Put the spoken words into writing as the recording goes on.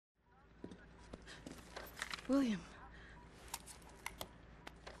William.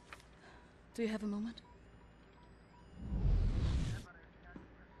 Do you have a moment?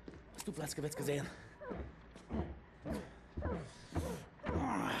 Hast du Platzgewetz gesehen?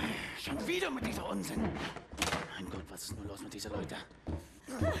 Schon wieder mit dieser Unsinn. Mein Gott, was ist nur los mit diesen Leuten?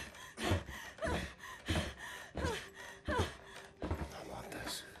 I want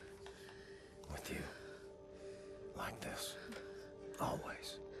this. With you. Like this.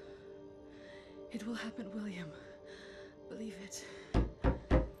 Always. It will happen, William. Believe it.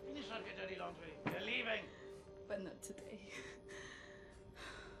 Finish up your dirty laundry. We're leaving. But not today.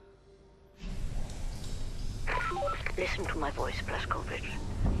 Listen to my voice, Blazkowicz.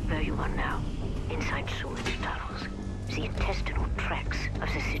 Where you are now, inside sewage tunnels, the intestinal tracts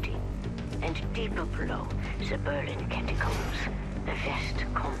of the city, and deeper below, the Berlin Catacombs, a vast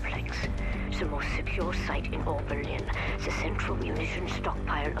complex, the most secure site in all Berlin, the central munition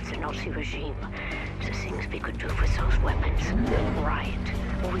stockpile of the Nazi regime. The things we could do with those weapons. Riot.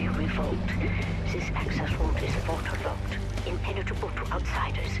 We revolt. This access room is waterlogged, impenetrable to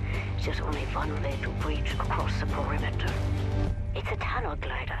outsiders. There's only one way to breach across the perimeter. It's a tunnel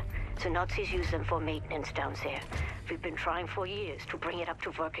glider. The Nazis use them for maintenance down there. We've been trying for years to bring it up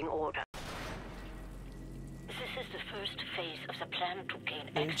to working order. This is the first phase of the plan to gain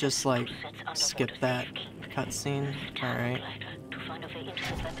access just like to sets skip that cutscene. Alright.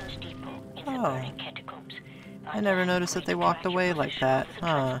 Oh. I never noticed that they walked away like that.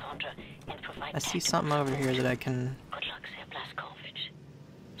 Huh. I see something over here that I can...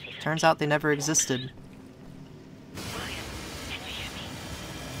 Turns out they never existed.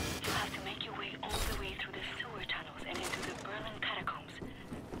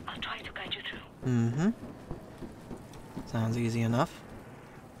 Mm-hmm. Sounds easy enough.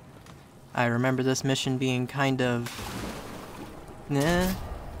 I remember this mission being kind of... Nah.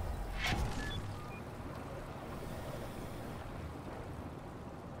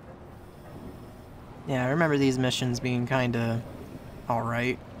 Yeah, I remember these missions being kinda...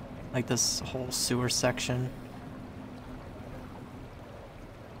 alright. Like this whole sewer section.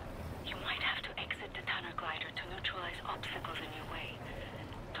 You might have to exit the tunnel glider to neutralize obstacles in your way.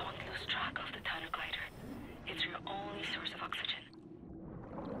 Don't lose track of the tunnel glider. It's your only source of oxygen.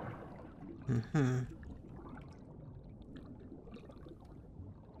 Mm-hmm.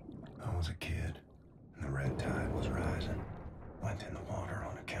 I was a kid, and the red tide was rising. Went in the water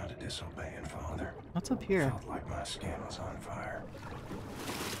on account of disobeying father. What's up here? Felt like my skin was on fire.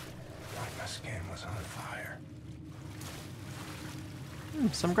 Like my skin was on fire.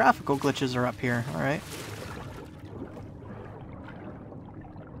 Some graphical glitches are up here, alright.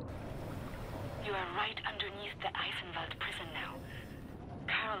 You are right underneath the Eisenwald prison now.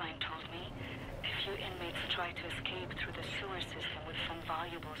 Caroline told me a few inmates tried to escape through the sewer system with some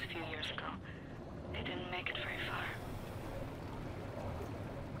valuables a few years ago. They didn't make it very far.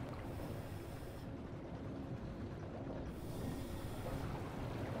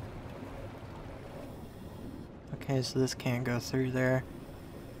 Okay, so this can't go through there.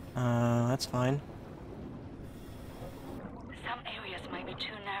 That's fine. Some areas might be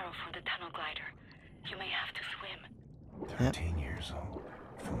too narrow for the tunnel glider. You may have to swim. 13 years old,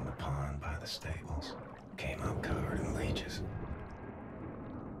 from the pond by the stables. Came out covered in leeches.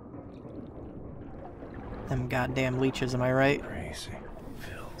 Them goddamn leeches, am I right? Crazy,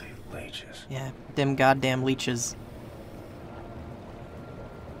 filthy leeches. Yeah, them goddamn leeches.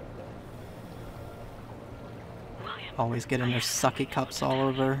 Always getting their sucky cups all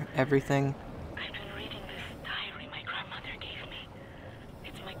over everything. I've been reading this diary my grandmother gave me.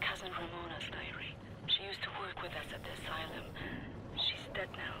 It's my cousin Ramona's diary. She used to work with us at the asylum. She's dead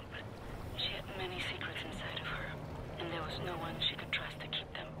now, but she had many secrets inside of her, and there was no one she could trust to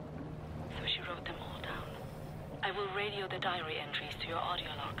keep them. So she wrote them all down. I will radio the diary entries to your audio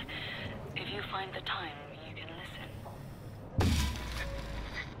log. If you find the time, you can listen.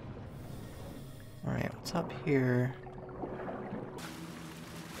 Alright, what's up here?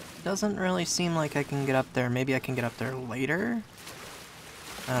 Doesn't really seem like I can get up there. Maybe I can get up there later?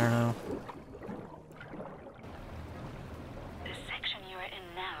 I don't know. The section you are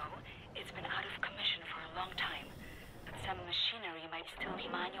in now, it's been out of commission for a long time, but some machinery might still be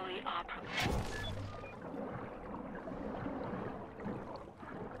manually operable.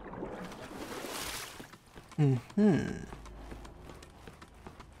 Mm-hmm.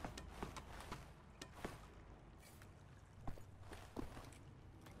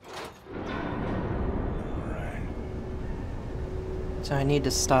 So I need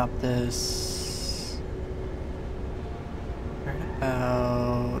to stop this right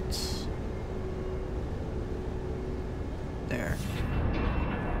about there.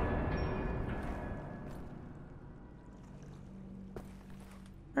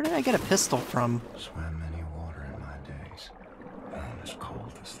 Where did I get a pistol from? Swam many water in my days. None as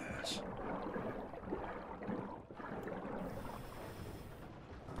cold as this.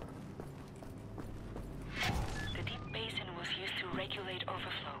 The deep basin was used to regulate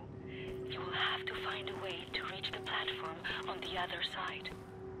overflow. You will have to find a way to reach the platform on the other side.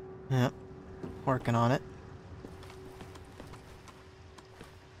 Yep. Working on it.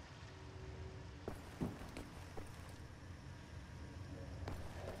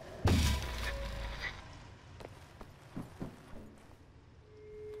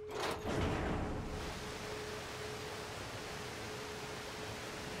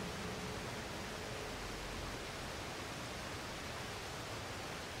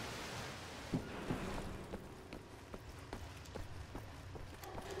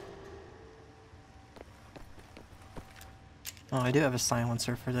 Oh, I do have a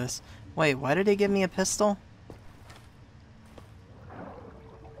silencer for this. Wait, why did he give me a pistol?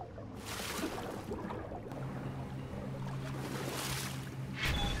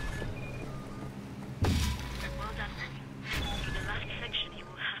 Well done, William. For the last section, you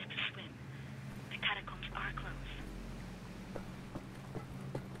will have to swim. The catacombs are closed.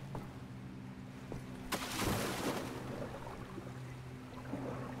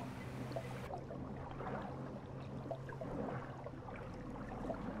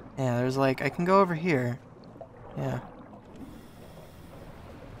 Yeah, there's like, I can go over here. Yeah.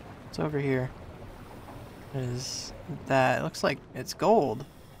 It's over here. What is that? It looks like it's gold.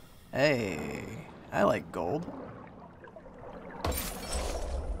 Hey, I like gold.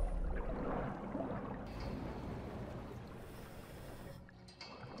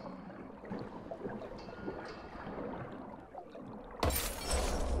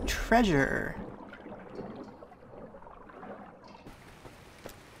 Treasure.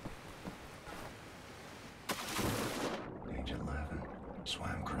 Age 11.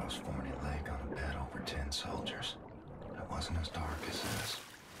 Swam across Forney Lake on a bed over 10 soldiers. It wasn't as dark as this.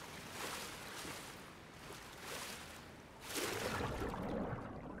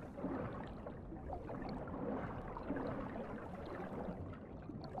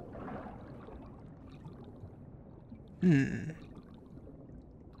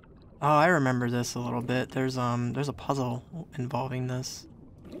 Oh, I remember this a little bit. There's a puzzle involving this.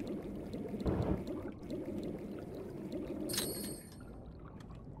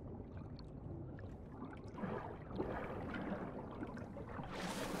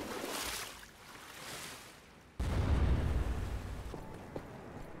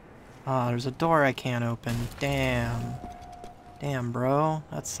 Ah, there's a door I can't open. Damn. Damn, bro.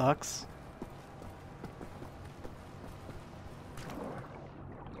 That sucks.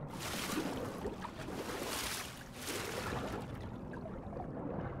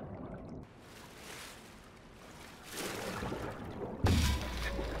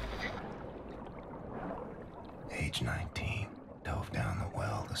 Age 19. Dove down the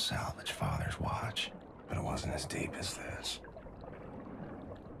well to salvage Father's watch. But it wasn't as deep as this.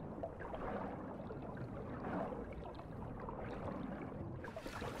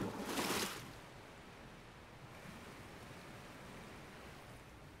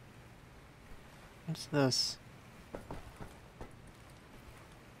 What's this?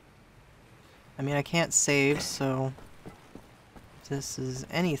 I mean, I can't save, so if this is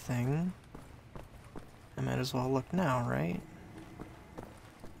anything, I might as well look now, right?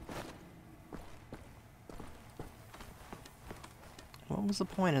 What was the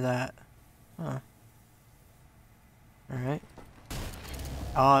point of that? Huh. Alright.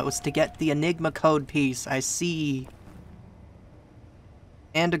 Oh, it was to get the Enigma code piece. I see.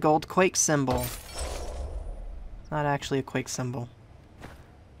 And a gold Quake symbol. It's not actually a Quake symbol.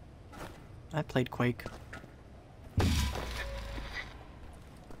 I played Quake.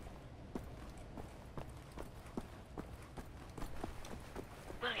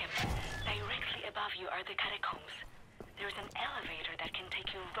 William, directly above you are the catacombs. There's an elevator that can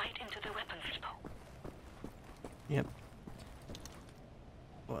take you right into the weapons depot. Yep.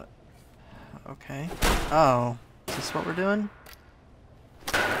 What? Okay. Oh. Is this what we're doing?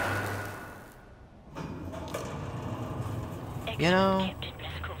 You know... Captain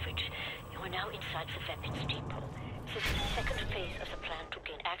Blazkowicz, you are now inside the weapons depot. This is the second phase of the plan to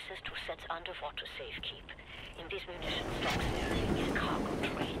gain access to Set's underwater safekeep. In this munition stocks there is a cargo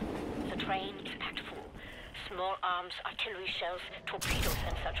train. The train is packed full. Small arms, artillery shells, torpedoes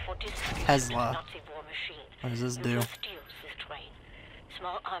and such for distribution to Tesla. the Nazi war machine. What does this You do? will steal this train.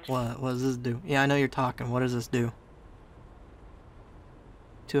 Small arms... What does this do? Yeah, I know you're talking. What does this do?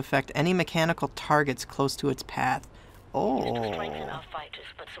 To affect any mechanical targets close to its path. To strengthen our fighters,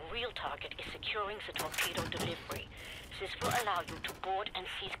 but the real target is securing the torpedo delivery. This will allow you to board and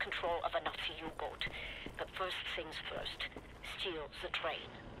seize control of a Nazi U-boat. But first things first, steal the train.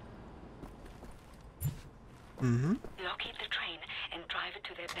 Locate the train and drive it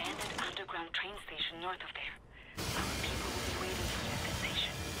to the abandoned underground train station north of there. Our people will be waiting for you at that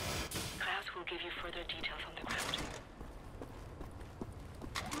station. Klaus will give you further details on the ground.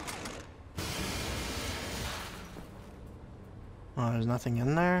 Oh, there's nothing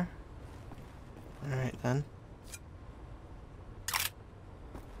in there? Alright then.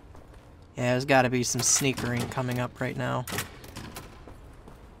 Yeah, there's gotta be some sneakering coming up right now.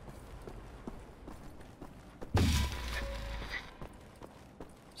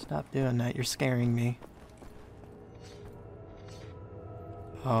 Stop doing that, you're scaring me.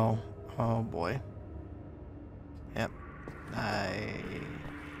 Oh boy. Yep. I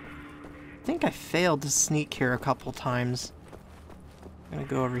think I failed to sneak here a couple times. I'm gonna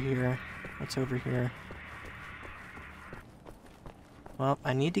go over here. What's over here? Well,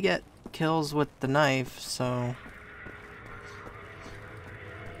 I need to get kills with the knife, so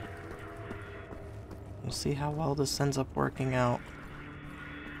we'll see how well this ends up working out.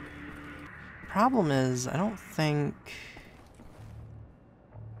 Problem is, I don't think...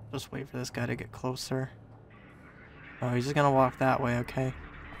 Just wait for this guy to get closer. Oh, he's just gonna walk that way, okay.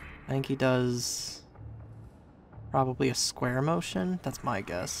 I think he does... probably a square motion? That's my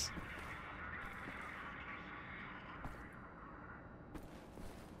guess.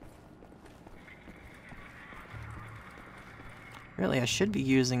 Really, I should be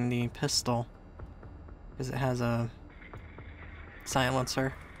using the pistol, because it has a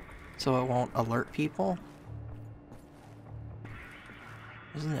silencer, so it won't alert people.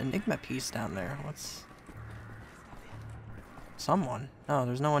 There's an Enigma piece down there. What's... Someone. No,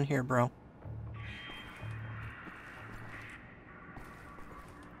 there's no one here, bro.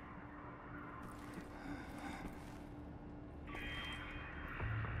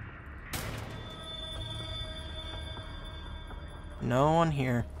 No one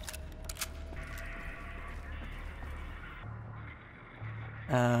here.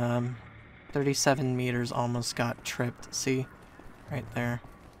 37 meters almost got tripped. See? Right there.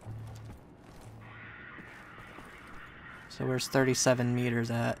 So where's 37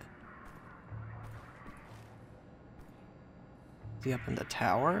 meters at? Is he up in the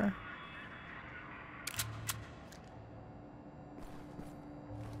tower?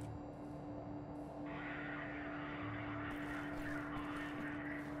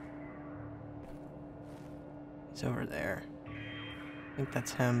 He's over there. I think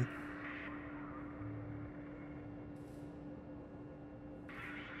that's him.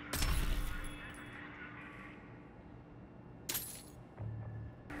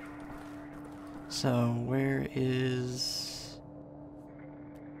 So, where is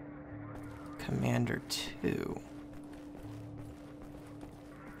Commander 2?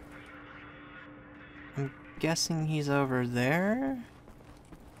 I'm guessing he's over there?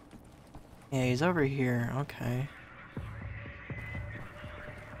 Yeah, he's over here. Okay.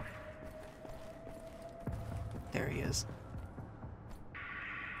 There he is.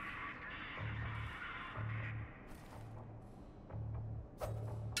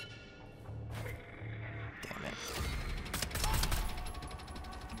 Damn it.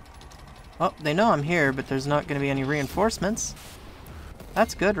 Oh, they know I'm here, but there's not going to be any reinforcements.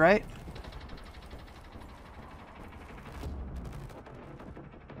 That's good, right?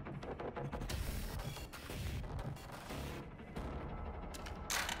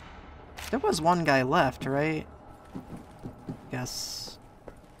 There was one guy left, right? Guess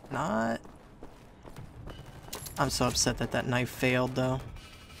not. I'm so upset that that knife failed, though.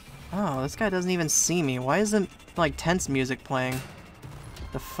 Oh, this guy doesn't even see me. Why isn't, like, tense music playing?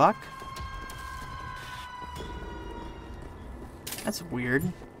 The fuck? That's weird.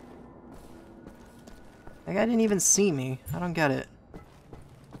 That guy didn't even see me. I don't get it.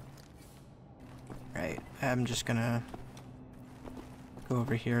 Right, I'm just gonna go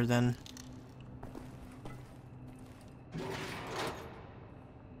over here then.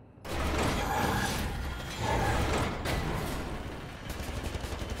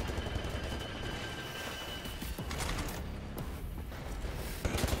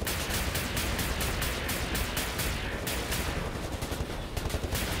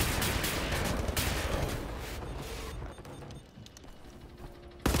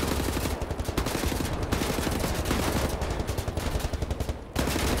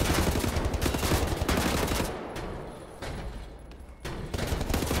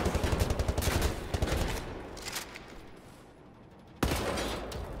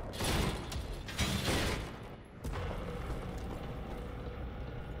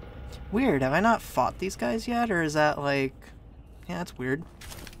 Weird, have I not fought these guys yet, or is that like... Yeah, that's weird.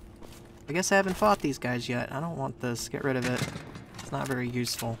 I guess I haven't fought these guys yet. I don't want this. Get rid of it. It's not very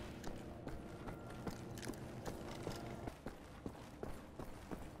useful.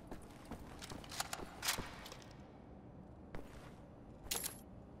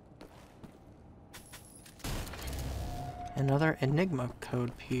 Another Enigma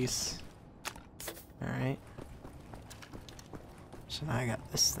code piece. Alright. So now I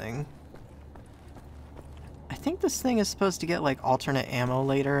got this thing. I think this thing is supposed to get like alternate ammo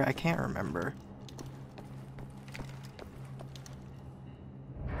later. I can't remember.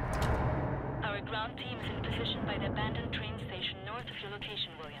 Our ground team is in position by the abandoned train station north of your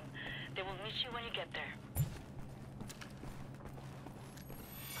location, William. They will meet you when you get there.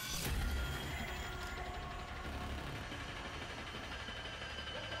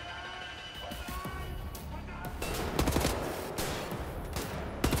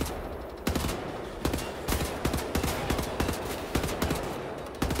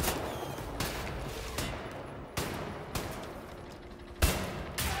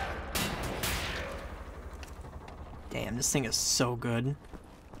 Damn, this thing is so good.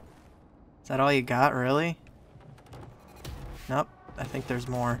 Is that all you got, really? Nope, I think there's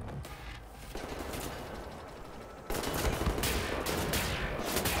more.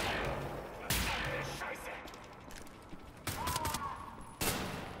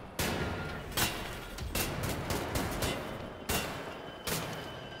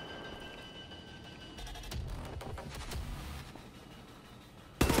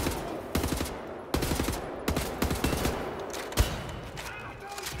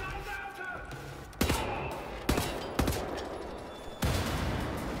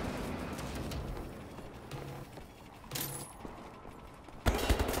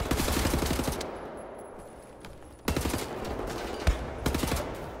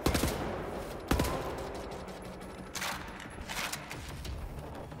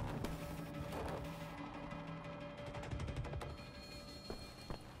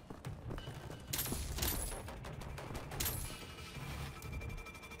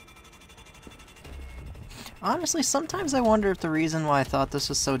 Honestly, sometimes I wonder if the reason why I thought this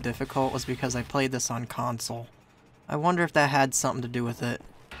was so difficult was because I played this on console. I wonder if that had something to do with it.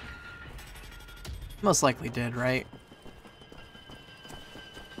 Most likely did, right?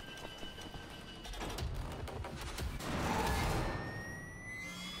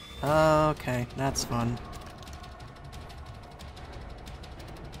 Okay, that's fun.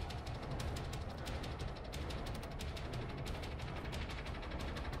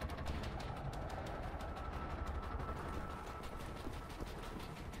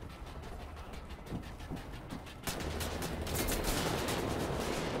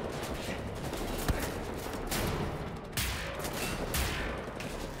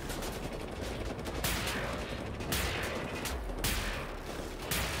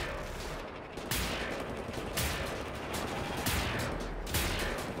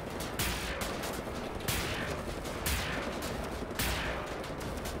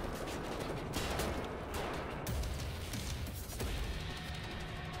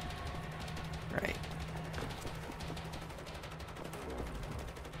 Right.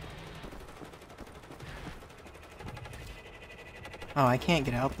 Oh, I can't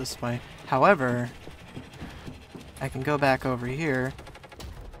get out this way. However, I can go back over here.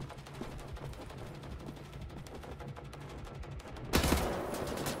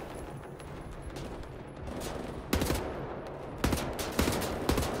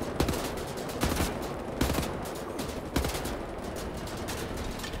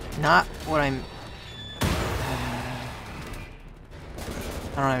 Not what I'm...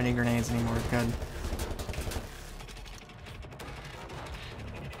 I don't have any grenades anymore. Good.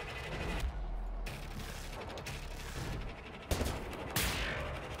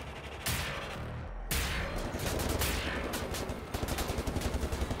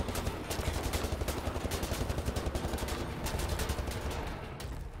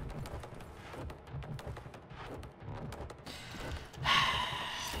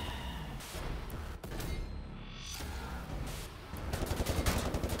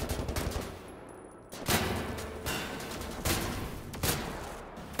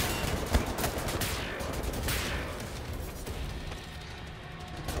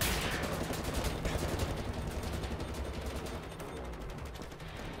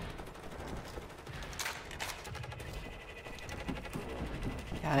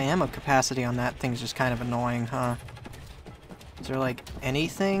 God, ammo capacity on that thing's just kind of annoying, huh? Is there, like,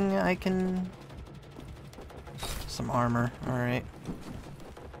 anything I can... Some armor, alright.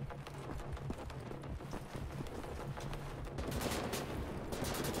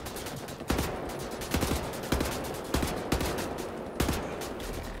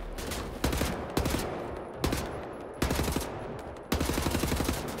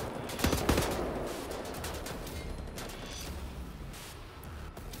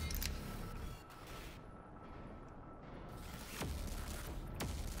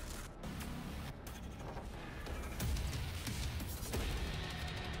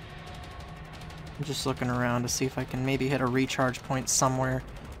 I'm just looking around to see if I can maybe hit a recharge point somewhere,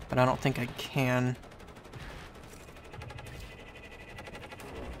 but I don't think I can.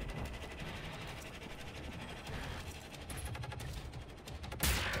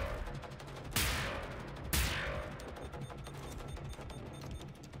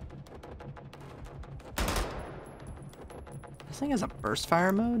 This thing has a burst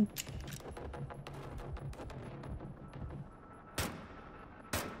fire mode?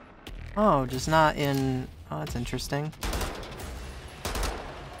 Oh, just not in... Oh, that's interesting.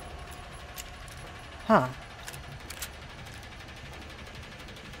 Huh.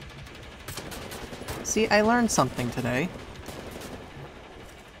 See, I learned something today.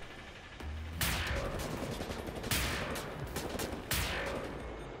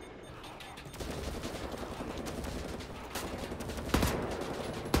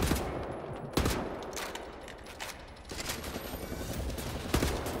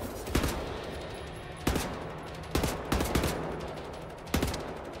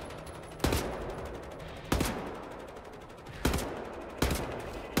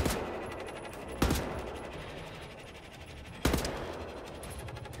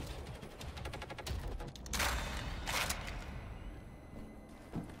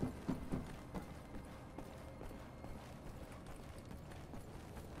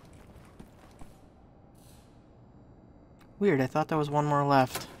 Weird, I thought there was one more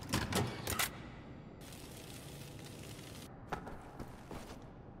left.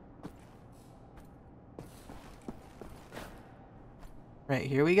 Right,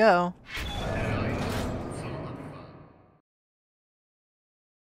 here we go.